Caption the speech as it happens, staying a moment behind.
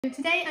So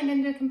today I'm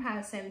going to do a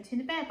comparison between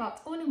the Bear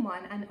Bott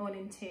all-in-one and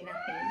all-in-two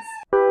nappies.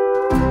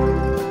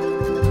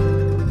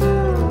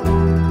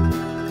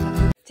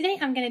 Today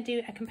I'm going to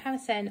do a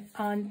comparison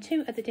on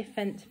two of the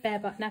different Bear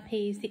Bott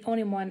nappies, the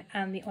all-in-one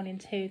and the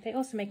all-in-two. They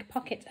also make a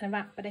pocket and a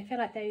wrap, but I feel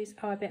like those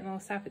are a bit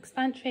more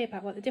self-explanatory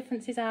about what the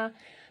differences are,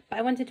 but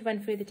I wanted to run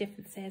through the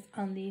differences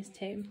on these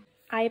two.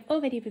 I've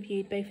already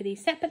reviewed both of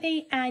these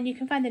separately, and you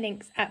can find the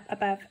links up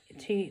above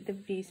to the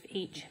reviews for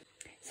each.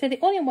 So the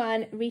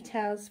all-in-one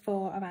retails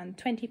for around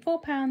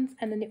 £24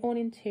 and then the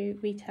all-in-two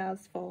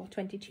retails for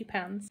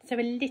 £22, so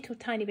a little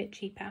tiny bit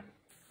cheaper.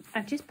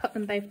 I've just put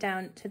them both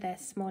down to their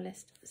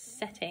smallest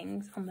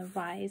settings on the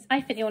rise.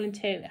 I think the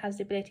all-in-two has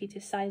the ability to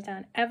size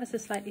down ever so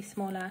slightly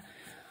smaller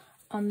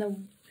on the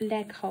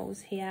leg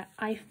holes here.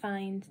 I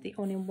find the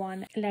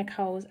all-in-one leg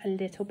holes a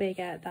little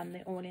bigger than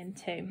the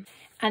all-in-two.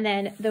 And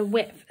then the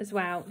width as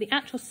well. The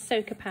actual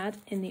soaker pad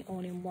in the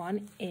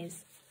all-in-one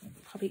is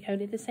probably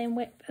only the same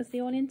width as the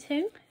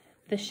all-in-two.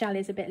 The shell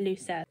is a bit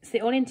looser. So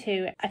the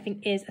all-in-two I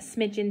think is a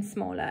smidgen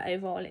smaller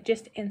overall,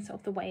 just in sort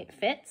of the way it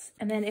fits.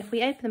 And then if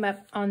we open them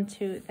up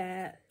onto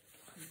their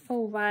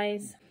full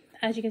rise,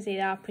 as you can see,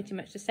 they are pretty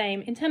much the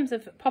same. In terms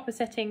of popper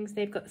settings,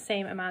 they've got the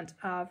same amount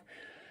of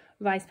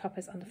rise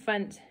poppers on the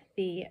front.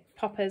 The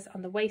poppers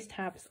on the waist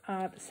tabs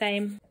are the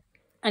same.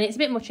 And it's a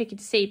bit more tricky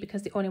to see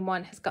because the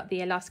all-in-one has got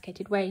the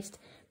elasticated waist,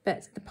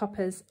 but the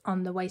poppers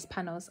on the waist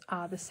panels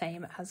are the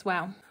same as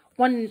well.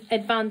 One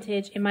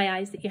advantage in my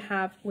eyes that you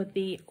have with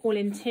the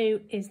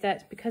all-in-two is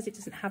that because it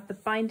doesn't have the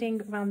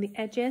binding around the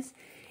edges,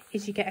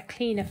 is you get a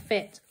cleaner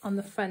fit on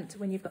the front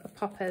when you've got the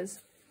poppers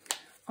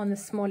on the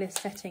smallest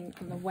setting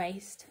on the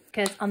waist.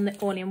 Because on the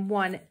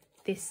all-in-one,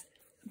 this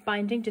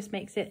binding just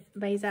makes it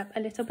raise up a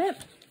little bit.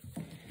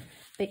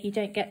 But you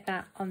don't get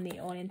that on the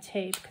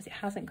all-in-two because it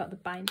hasn't got the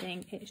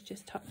binding, it's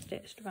just top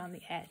stitched around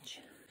the edge.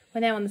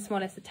 When they're on the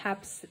smallest, the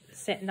tabs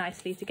sit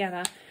nicely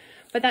together.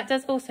 But that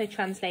does also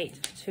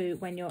translate to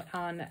when you're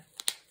on,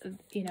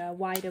 you know, a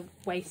wider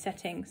waist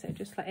setting. So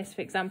just like this,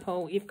 for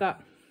example, you've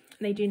got,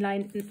 they do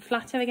line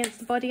flatter against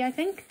the body, I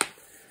think,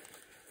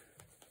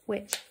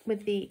 which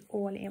with the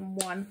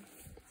all-in-one,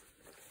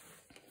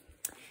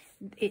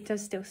 it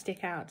does still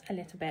stick out a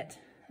little bit.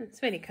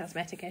 It's really a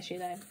cosmetic issue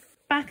though.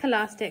 Back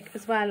elastic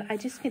as well, I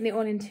just think the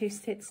all-in-two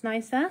sits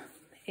nicer.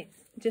 It's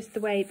just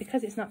the way,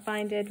 because it's not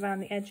binded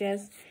around the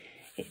edges,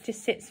 it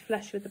just sits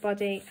flush with the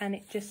body and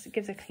it just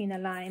gives a cleaner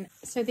line.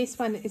 So this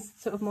one is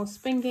sort of more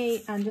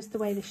springy, and just the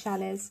way the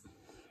shell is,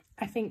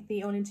 I think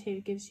the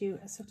all-in-two gives you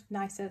a sort of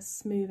nicer,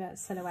 smoother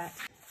silhouette.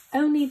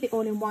 Only the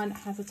all-in-one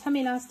has a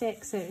tummy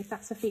elastic, so if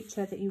that's a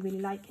feature that you really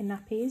like in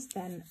nappies,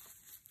 then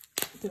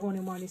the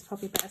all-in-one is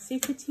probably better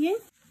suited to you.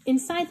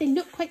 Inside they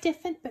look quite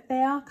different, but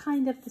they are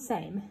kind of the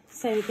same.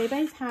 So they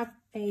both have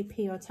a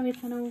P or tummy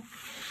panel.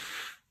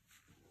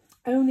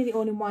 Only the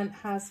all-in-one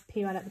has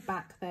P-rail at the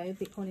back though,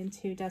 the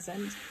all-in-two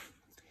doesn't.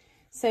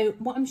 So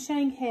what I'm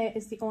showing here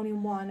is the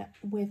all-in-one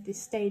with the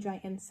stage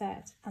right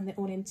insert and the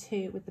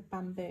all-in-two with the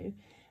bamboo.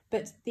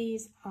 But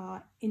these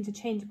are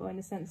interchangeable in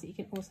the sense that you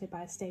can also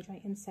buy a stage right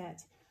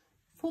insert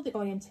for the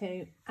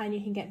all-in-two, and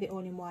you can get the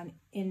all-in-one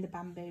in the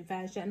bamboo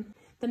version.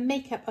 The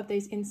makeup of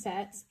those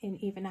inserts in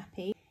either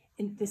nappy,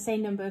 in the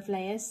same number of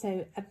layers,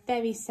 so a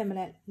very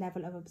similar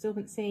level of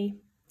absorbency.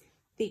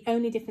 The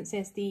only difference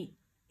is the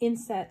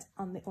insert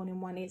on the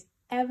all-in-one is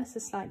ever so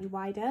slightly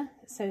wider,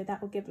 so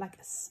that will give like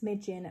a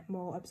smidgen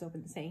more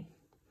absorbency.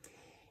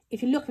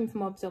 If you're looking for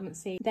more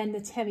absorbency, then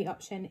the terry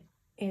option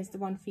is the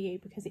one for you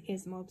because it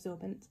is more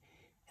absorbent,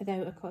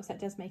 although of course that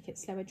does make it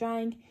slower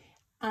drying,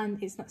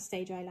 and it's not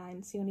stay dry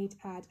lined, so you'll need to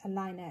add a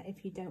liner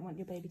if you don't want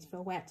your baby to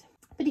feel wet.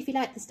 But if you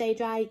like the stay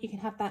dry, you can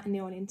have that in the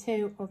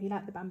all-in-two, or if you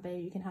like the bamboo,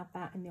 you can have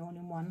that in the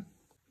all-in-one.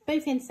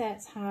 Both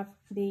inserts have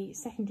the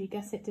secondary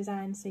gusset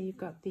design, so you've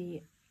got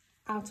the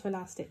outer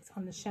elastics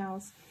on the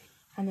shells,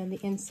 and then the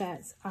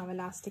inserts are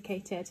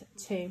elasticated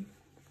too,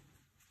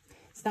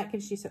 so that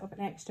gives you sort of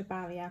an extra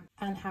barrier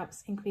and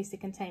helps increase the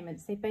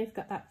containment. They've both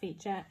got that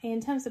feature.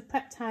 In terms of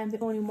prep time, the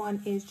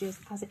all-in-one is just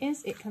as it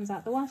is. It comes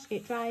out the wash,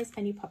 it dries,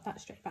 and you pop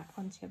that straight back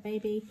onto your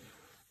baby.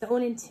 The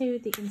all-in-two,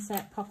 the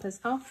insert poppers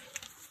off,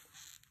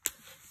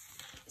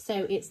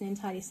 so it's an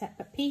entirely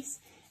separate piece,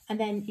 and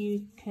then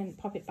you can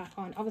pop it back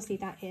on. Obviously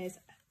that is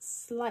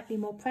slightly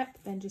more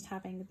prep than just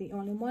having the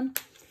all-in-one.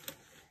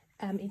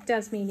 It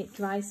does mean it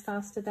dries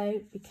faster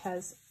though,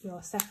 because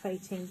you're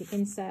separating the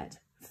insert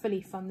fully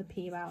from the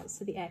P-rail,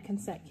 so the air can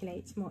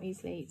circulate more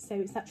easily. So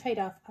it's that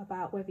trade-off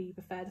about whether you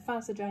prefer the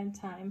faster drying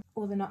time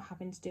or the not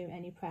having to do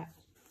any prep.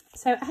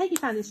 So I hope you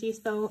found this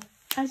useful.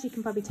 As you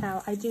can probably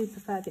tell, I do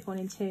prefer the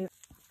all-in-two.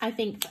 I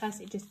think for us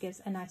it just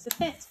gives a nicer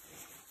fit,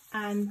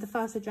 and the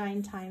faster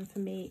drying time for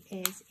me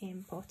is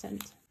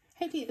important.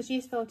 Hopefully it was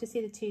useful to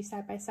see the two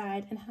side by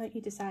side and help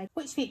you decide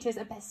which features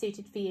are best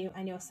suited for you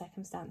and your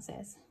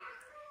circumstances.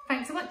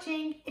 Thanks for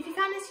watching. If you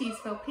found this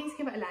useful, please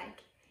give it a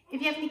like.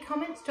 If you have any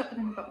comments, drop them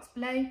in the box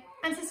below,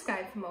 and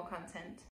subscribe for more content.